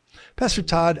 name. Pastor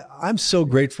Todd, I'm so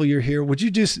grateful you're here. Would you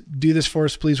just do this for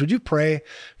us, please? Would you pray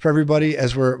for everybody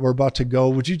as we're about to go?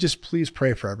 Would you just please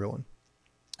pray for everyone?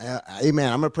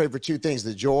 Amen. I'm going to pray for two things,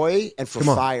 the joy and for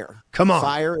fire. Come on.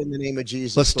 Fire in the name of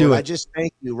Jesus. Let's do it. I just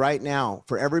thank you right now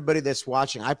for everybody that's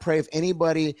watching. I pray if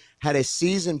anybody had a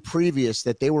season previous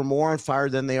that they were more on fire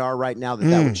than they are right now,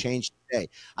 that would change today.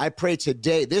 I pray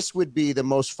today this would be the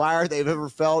most fire they've ever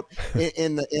felt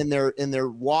in their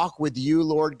walk with you,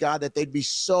 Lord God, that they'd be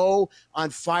so on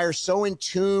fire, so in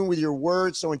tune with your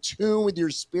word, so in tune with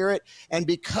your spirit. And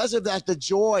because of that, the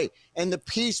joy and the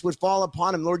peace would fall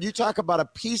upon them. Lord, you talk about a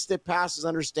peace that passes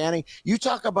understanding. You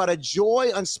talk about a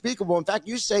joy unspeakable. In fact,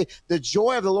 you say the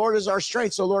joy of the Lord is our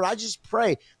strength. So Lord, I just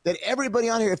pray that everybody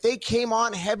on here, if they came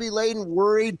on heavy laden,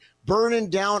 worried, burning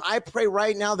down, I pray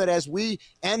right now that as we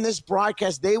end this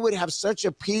broadcast, they would have such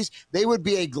a peace. They would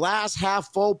be a glass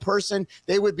half full person.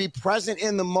 They would be present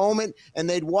in the moment, and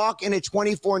they'd walk into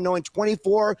 24 knowing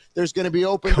 24, there's going to be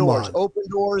open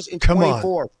doors in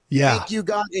 24. Yeah. Thank you,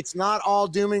 God. It's not all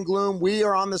doom and gloom. We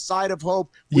are on the side of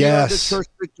hope. We are the church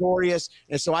victorious.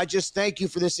 And so I just thank you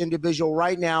for this individual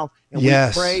right now. And we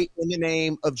pray in the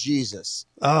name of Jesus.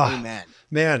 Amen.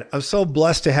 Man, I'm so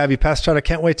blessed to have you, Pastor Todd. I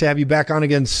can't wait to have you back on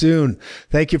again soon.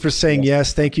 Thank you for saying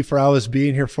yes. Thank you for always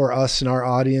being here for us and our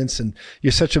audience. And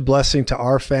you're such a blessing to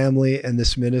our family and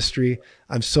this ministry.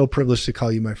 I'm so privileged to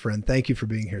call you my friend. Thank you for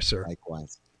being here, sir.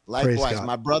 Likewise,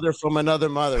 my brother from another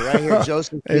mother right here,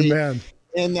 Joseph. Amen.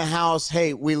 In the house.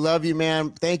 Hey, we love you,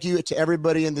 man. Thank you to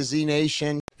everybody in the Z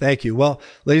Nation. Thank you. Well,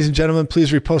 ladies and gentlemen,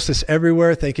 please repost this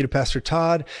everywhere. Thank you to Pastor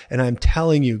Todd. And I'm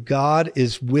telling you, God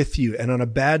is with you. And on a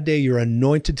bad day, you're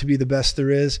anointed to be the best there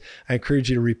is. I encourage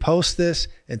you to repost this.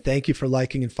 And thank you for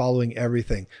liking and following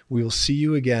everything. We will see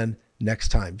you again next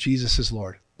time. Jesus is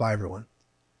Lord. Bye, everyone.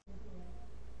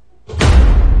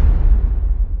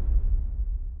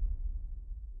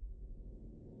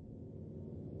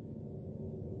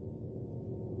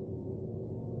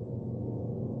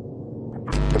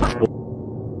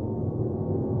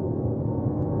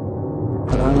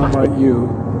 know about you,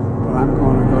 but I'm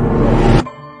going to go to bed.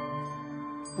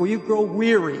 Will you grow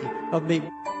weary of me?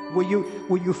 Will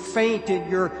you faint in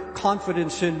your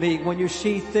confidence in me when you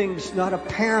see things not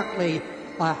apparently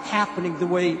happening the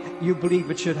way you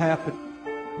believe it should happen?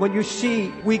 When you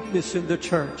see weakness in the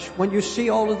church, when you see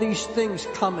all of these things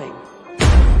coming.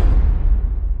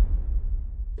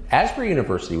 Asbury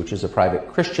University, which is a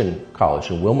private Christian college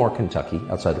in Wilmore, Kentucky,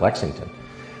 outside Lexington,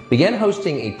 began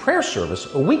hosting a prayer service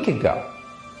a week ago,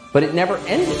 but it never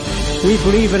ended. We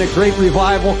believe in a great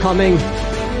revival coming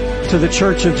to the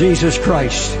Church of Jesus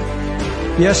Christ.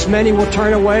 Yes, many will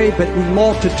turn away, but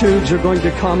multitudes are going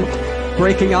to come,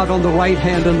 breaking out on the right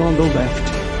hand and on the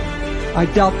left. I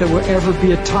doubt there will ever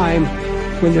be a time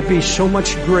when there be so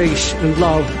much grace and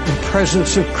love and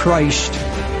presence of Christ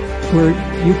where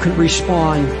you can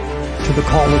respond to the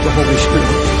call of the Holy Spirit.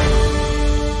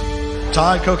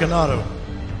 Todd, Coconato,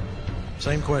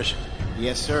 same question.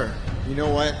 Yes, sir. You know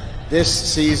what? This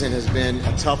season has been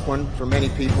a tough one for many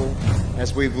people.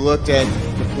 As we've looked at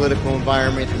the political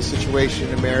environment, the situation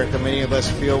in America, many of us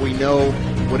feel we know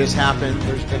what has happened.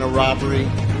 There's been a robbery.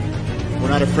 We're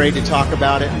not afraid to talk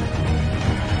about it.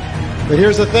 But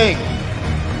here's the thing.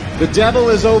 The devil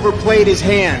has overplayed his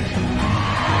hand.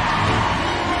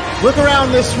 Look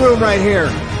around this room right here.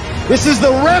 This is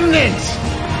the remnant.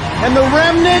 And the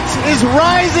remnant is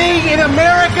rising in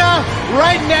America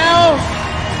right now.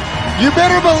 You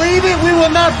better believe it. We will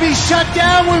not be shut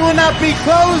down. We will not be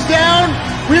closed down.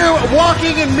 We are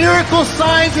walking in miracle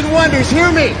signs and wonders.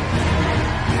 Hear me.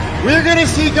 We're going to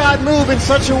see God move in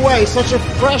such a way, such a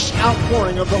fresh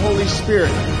outpouring of the Holy Spirit,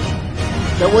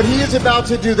 that what he is about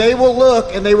to do, they will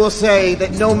look and they will say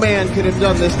that no man could have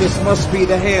done this. This must be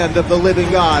the hand of the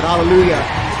living God. Hallelujah.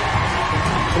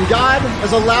 And God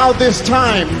has allowed this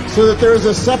time so that there is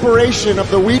a separation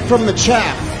of the wheat from the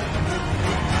chaff.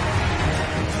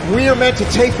 We are meant to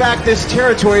take back this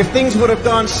territory. If things would have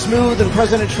gone smooth and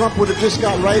President Trump would have just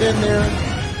got right in there,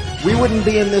 we wouldn't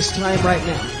be in this time right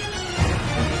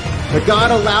now. But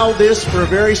God allowed this for a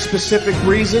very specific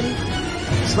reason.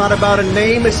 It's not about a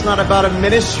name. It's not about a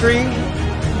ministry.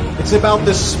 It's about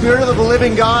the Spirit of the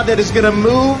living God that is going to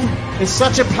move in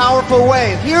such a powerful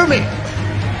way. Hear me.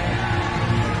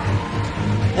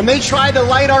 And they tried to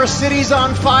light our cities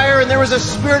on fire, and there was a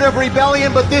spirit of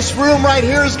rebellion, but this room right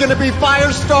here is going to be fire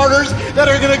starters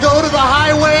that are going to go to the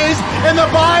highways and the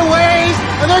byways,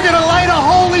 and they're going to light a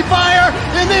holy fire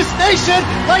in this nation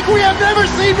like we have never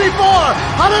seen before.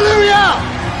 Hallelujah!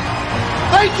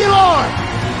 Thank you, Lord.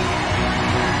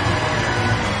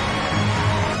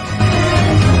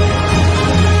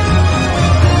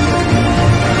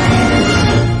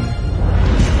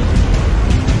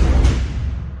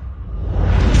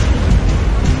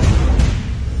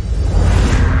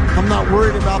 I'm not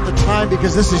worried about the time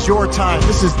because this is your time.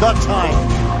 This is the time.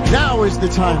 Now is the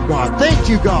time, God. Thank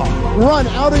you, God. Run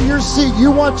out of your seat.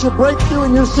 You want your breakthrough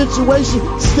in your situation.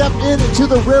 Step into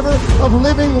the river of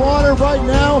living water right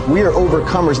now. We are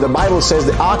overcomers. The Bible says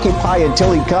that occupy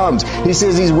until he comes. He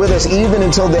says he's with us even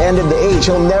until the end of the age.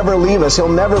 He'll never leave us. He'll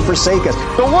never forsake us.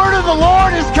 The word of the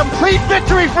Lord is complete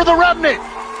victory for the remnant.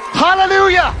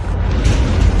 Hallelujah.